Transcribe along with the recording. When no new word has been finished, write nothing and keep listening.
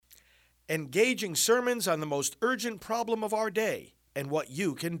engaging sermons on the most urgent problem of our day and what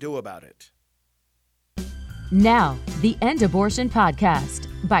you can do about it. Now, the End Abortion Podcast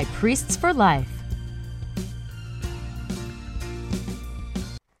by Priests for Life.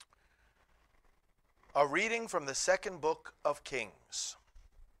 A reading from the second book of Kings.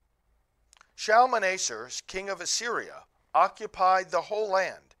 Shalmaneser, king of Assyria, occupied the whole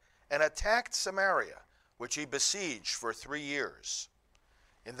land and attacked Samaria, which he besieged for 3 years.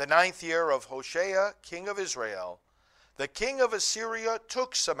 In the 9th year of Hoshea, king of Israel, the king of Assyria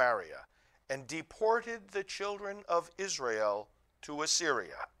took Samaria and deported the children of Israel to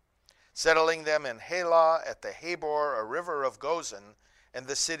Assyria, settling them in Halah at the Habor, a river of Gozan, and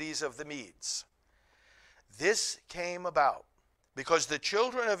the cities of the Medes. This came about because the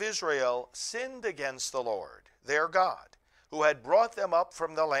children of Israel sinned against the Lord, their God, who had brought them up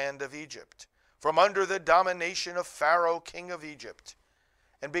from the land of Egypt, from under the domination of Pharaoh, king of Egypt,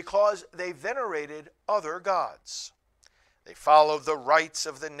 and because they venerated other gods. They followed the rites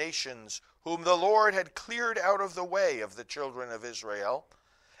of the nations whom the Lord had cleared out of the way of the children of Israel,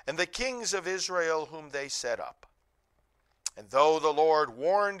 and the kings of Israel whom they set up. And though the Lord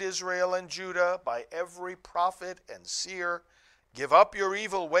warned Israel and Judah by every prophet and seer, "Give up your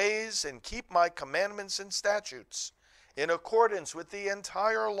evil ways and keep my commandments and statutes, in accordance with the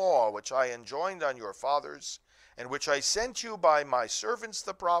entire law which I enjoined on your fathers, and which I sent you by my servants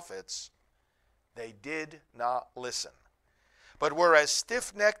the prophets," they did not listen, but were as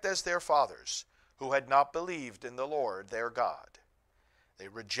stiff-necked as their fathers, who had not believed in the Lord their God. They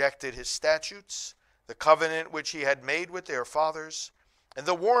rejected his statutes, the covenant which he had made with their fathers, and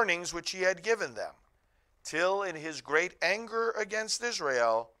the warnings which he had given them, till in his great anger against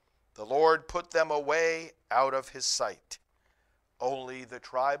Israel, the Lord put them away out of his sight. Only the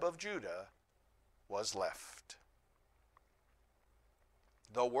tribe of Judah was left.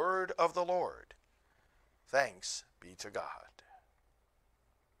 The word of the Lord. Thanks be to God.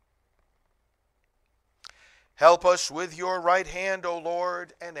 Help us with your right hand, O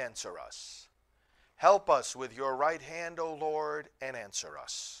Lord, and answer us. Help us with your right hand, O Lord, and answer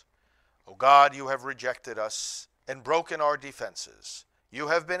us. O God, you have rejected us and broken our defenses. You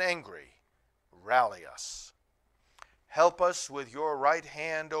have been angry. Rally us. Help us with your right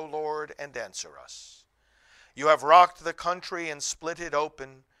hand, O Lord, and answer us. You have rocked the country and split it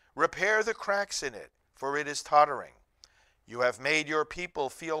open. Repair the cracks in it, for it is tottering. You have made your people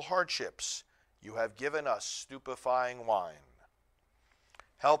feel hardships. You have given us stupefying wine.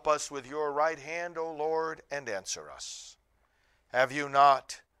 Help us with your right hand, O Lord, and answer us. Have you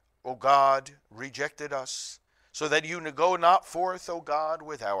not, O God, rejected us, so that you go not forth, O God,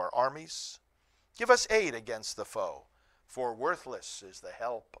 with our armies? Give us aid against the foe, for worthless is the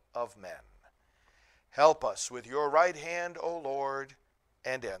help of men. Help us with your right hand, O Lord,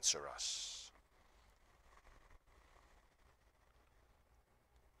 and answer us.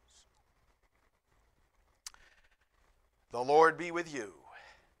 The Lord be with you.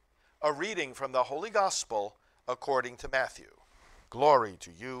 A reading from the Holy Gospel according to Matthew. Glory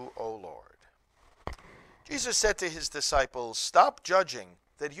to you, O Lord. Jesus said to his disciples, "Stop judging,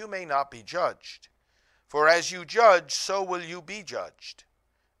 that you may not be judged. For as you judge, so will you be judged.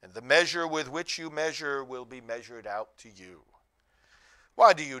 And the measure with which you measure will be measured out to you.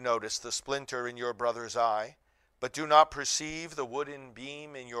 Why do you notice the splinter in your brother's eye, but do not perceive the wooden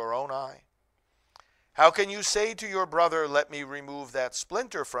beam in your own eye? How can you say to your brother, 'Let me remove that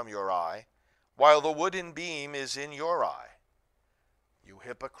splinter from your eye,' while the wooden beam is in your eye? You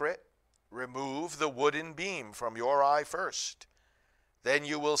hypocrite, remove the wooden beam from your eye first. Then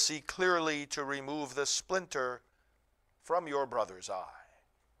you will see clearly to remove the splinter from your brother's eye."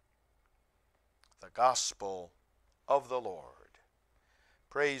 The Gospel of the Lord.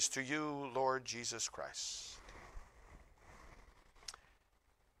 Praise to you, Lord Jesus Christ.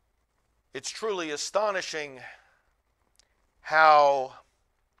 It's truly astonishing how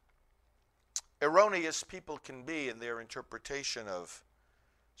erroneous people can be in their interpretation of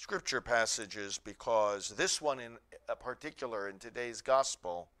Scripture passages, because this one in particular in today's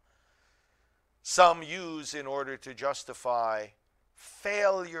Gospel, some use in order to justify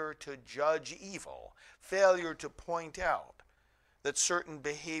failure to judge evil, failure to point out that certain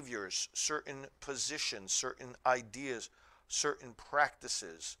behaviors, certain positions, certain ideas, certain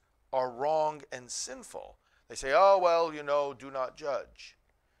practices are wrong and sinful. They say, "Oh, well, do not judge."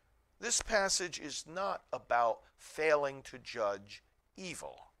 This passage is not about failing to judge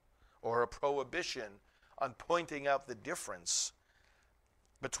evil or a prohibition on pointing out the difference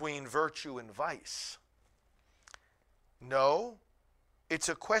between virtue and vice. No, it's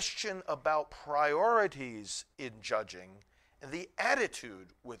a question about priorities in judging and the attitude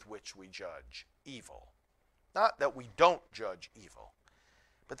with which we judge evil. Not that we don't judge evil,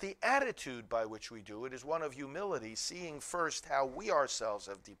 but the attitude by which we do it is one of humility, seeing first how we ourselves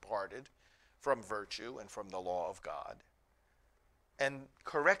have departed from virtue and from the law of God, and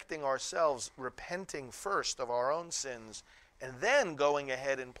correcting ourselves, repenting first of our own sins, and then going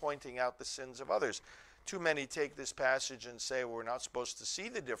ahead and pointing out the sins of others. Too many take this passage and say, well, we're not supposed to see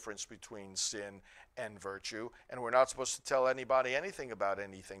the difference between sin and virtue, and we're not supposed to tell anybody anything about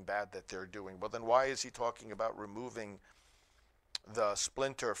anything bad that they're doing. Well, then why is he talking about removing the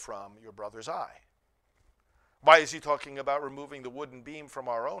splinter from your brother's eye? Why is he talking about removing the wooden beam from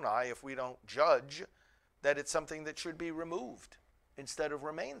our own eye if we don't judge that it's something that should be removed instead of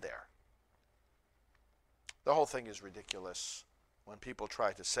remain there? The whole thing is ridiculous when people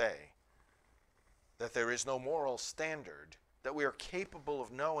try to say that there is no moral standard, that we are capable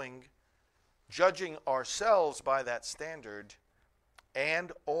of knowing, judging ourselves by that standard,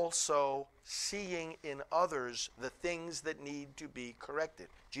 and also seeing in others the things that need to be corrected.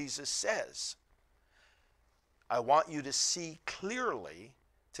 Jesus says, I want you to see clearly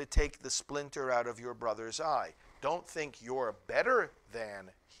to take the splinter out of your brother's eye. Don't think you're better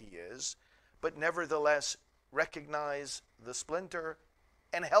than he is, but nevertheless recognize the splinter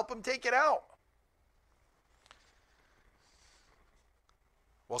and help him take it out.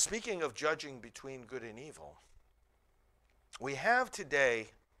 Well, speaking of judging between good and evil, we have today,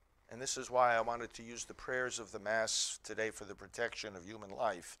 and this is why I wanted to use the prayers of the Mass today for the protection of human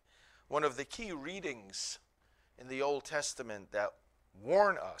life, one of the key readings in the Old Testament that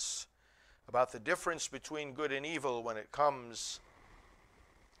warn us about the difference between good and evil when it comes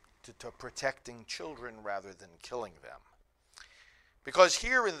to protecting children rather than killing them. Because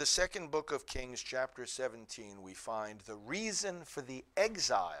here in the second book of Kings, chapter 17, we find the reason for the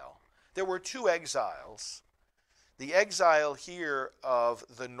exile. There were two exiles. The exile here of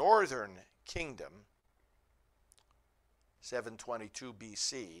the northern kingdom, 722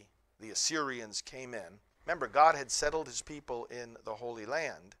 BC, the Assyrians came in. Remember, God had settled his people in the Holy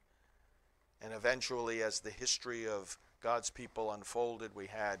Land. And eventually, as the history of God's people unfolded, we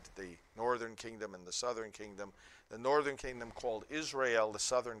had the northern kingdom and the southern kingdom. The northern kingdom called Israel, the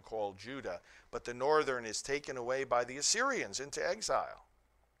southern called Judah. But the northern is taken away by the Assyrians into exile.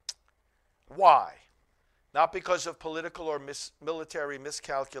 Why? Not because of political or military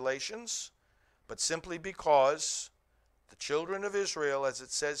miscalculations, but simply because the children of Israel, as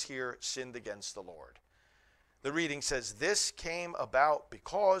it says here, sinned against the Lord. The reading says, this came about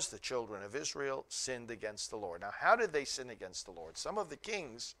because the children of Israel sinned against the Lord. Now, how did they sin against the Lord? Some of the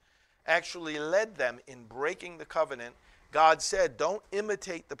kings actually led them in breaking the covenant. God said, don't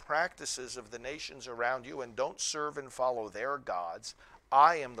imitate the practices of the nations around you and don't serve and follow their gods.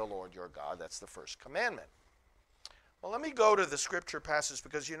 I am the Lord your God. That's the first commandment. Well, let me go to the scripture passage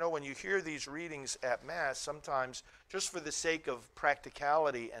because, you know, when you hear these readings at Mass, sometimes just for the sake of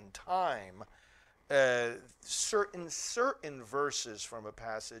practicality and time, certain verses from a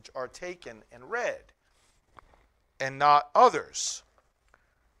passage are taken and read, and not others.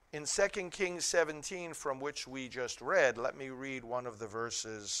 In 2 Kings 17, from which we just read, let me read one of the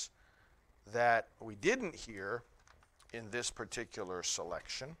verses that we didn't hear in this particular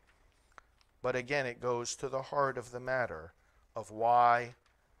selection. But again, it goes to the heart of the matter of why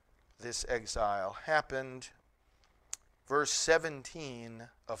this exile happened. Verse 17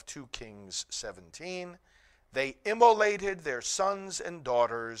 of 2 Kings 17, they immolated their sons and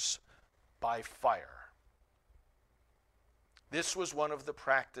daughters by fire. This was one of the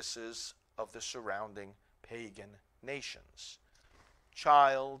practices of the surrounding pagan nations.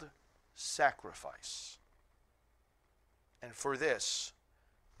 Child sacrifice. And for this,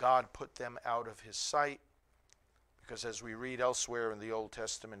 God put them out of his sight, because as we read elsewhere in the Old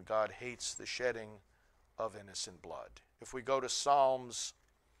Testament, God hates the shedding of innocent blood. If we go to Psalms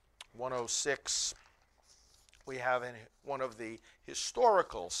 106, we have one of the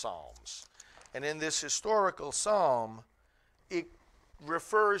historical psalms. And in this historical psalm, it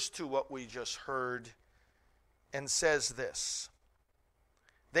refers to what we just heard and says this: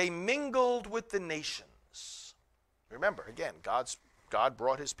 they mingled with the nations. Remember, again, God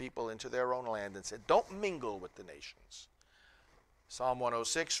brought his people into their own land and said, don't mingle with the nations. Psalm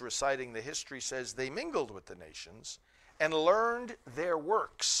 106, reciting the history, says they mingled with the nations and learned their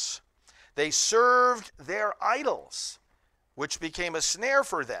works. They served their idols, which became a snare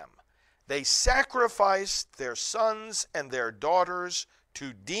for them. They sacrificed their sons and their daughters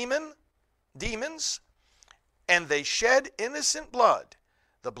to demons, and they shed innocent blood,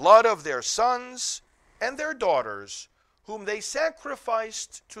 the blood of their sons and their daughters, whom they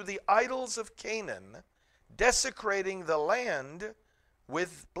sacrificed to the idols of Canaan, desecrating the land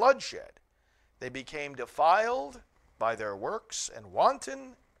with bloodshed. They became defiled by their works and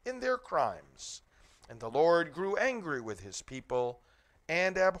wanton in their crimes. And the Lord grew angry with his people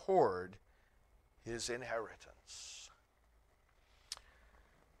and abhorred his inheritance.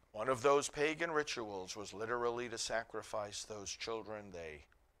 One of those pagan rituals was literally to sacrifice those children.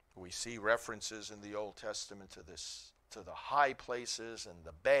 We see references in the Old Testament to the high places and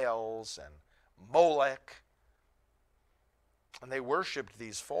the Baals and Molech. And they worshipped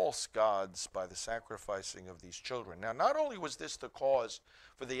these false gods by the sacrificing of these children. Now, not only was this the cause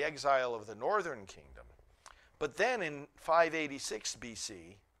for the exile of the northern kingdom, but then in 586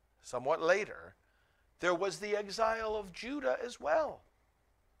 BC, somewhat later, there was the exile of Judah as well.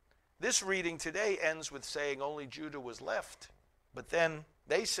 This reading today ends with saying only Judah was left. But then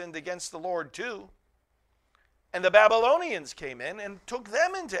they sinned against the Lord too. And the Babylonians came in and took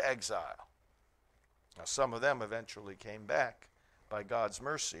them into exile. Now, some of them eventually came back by God's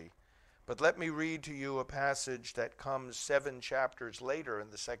mercy. But let me read to you a passage that comes 7 chapters later in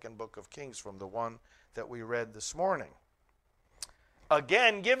the second book of Kings from the one that we read this morning.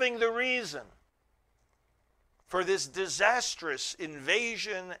 Again, giving the reason for this disastrous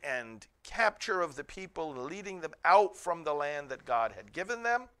invasion and capture of the people and leading them out from the land that God had given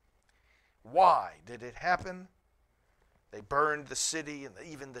them. Why did it happen? They burned the city and they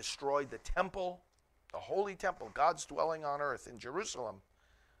even destroyed the temple. The holy temple, God's dwelling on earth in Jerusalem.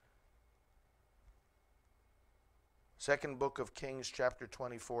 Second book of Kings, chapter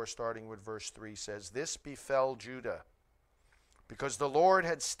 24, starting with verse 3, says, "This befell Judah, because the Lord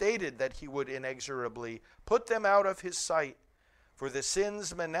had stated that he would inexorably put them out of his sight for the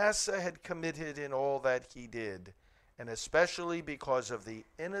sins Manasseh had committed in all that he did, and especially because of the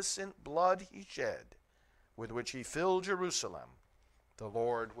innocent blood he shed, with which he filled Jerusalem, the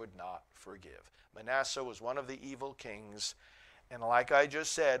Lord would not forgive." Manasseh was one of the evil kings, and like I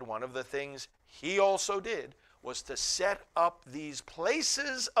just said, one of the things he also did was to set up these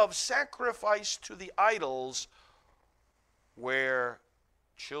places of sacrifice to the idols where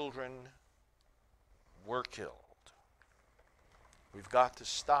children were killed. We've got to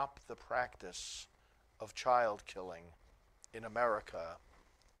stop the practice of child killing in America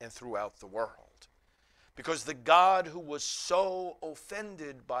and throughout the world. Because the God who was so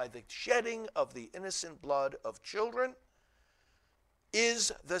offended by the shedding of the innocent blood of children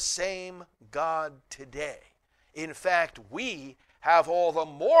is the same God today. In fact, we have all the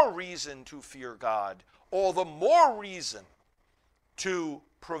more reason to fear God, all the more reason to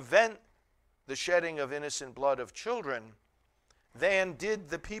prevent the shedding of innocent blood of children than did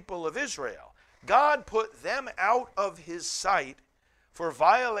the people of Israel. God put them out of his sight for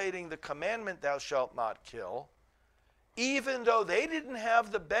violating the commandment, "Thou shalt not kill," even though they didn't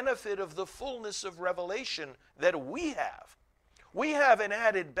have the benefit of the fullness of revelation that we have. We have an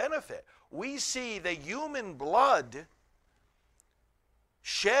added benefit. We see the human blood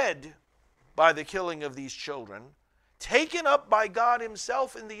shed by the killing of these children, taken up by God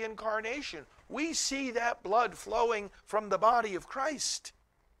himself in the incarnation. We see that blood flowing from the body of Christ.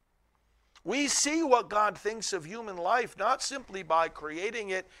 We see what God thinks of human life, not simply by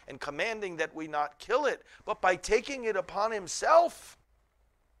creating it and commanding that we not kill it, but by taking it upon himself.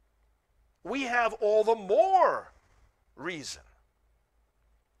 We have all the more reason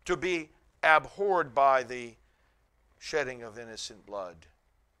to be abhorred by the shedding of innocent blood,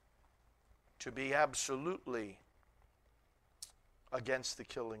 to be absolutely against the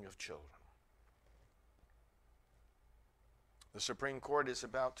killing of children. The Supreme Court is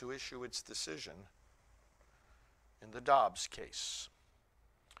about to issue its decision in the Dobbs case.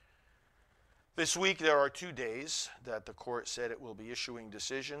 This week there are 2 days that the court said it will be issuing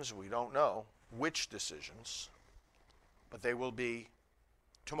decisions. We don't know which decisions, but they will be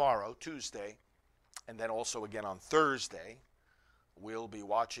tomorrow, Tuesday, and then also again on Thursday. We'll be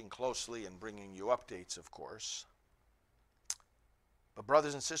watching closely and bringing you updates, of course. But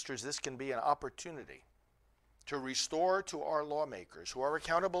brothers and sisters, this can be an opportunity to restore to our lawmakers, who are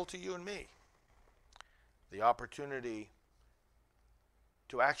accountable to you and me, the opportunity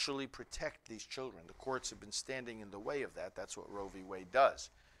to actually protect these children. The courts have been standing in the way of that. That's what Roe v. Wade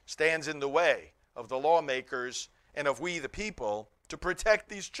does. Stands in the way of the lawmakers and of we the people to protect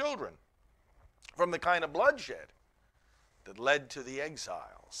these children from the kind of bloodshed that led to the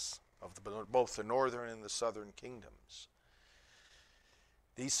exiles of both the northern and the southern kingdoms.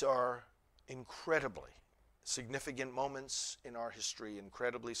 These are incredibly significant moments in our history,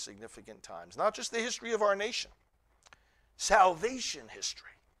 incredibly significant times. Not just the history of our nation, salvation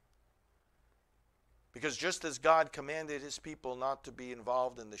history. Because just as God commanded his people not to be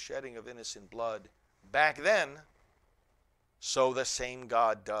involved in the shedding of innocent blood, back then, so the same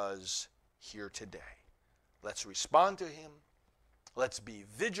God does here today. Let's respond to him. Let's be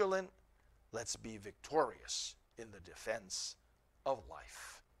vigilant. Let's be victorious in the defense of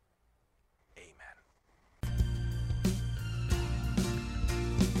life. Amen.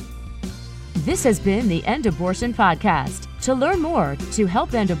 This has been the End Abortion Podcast. To learn more, to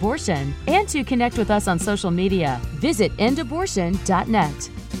help end abortion, and to connect with us on social media, visit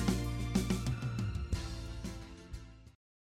endabortion.net.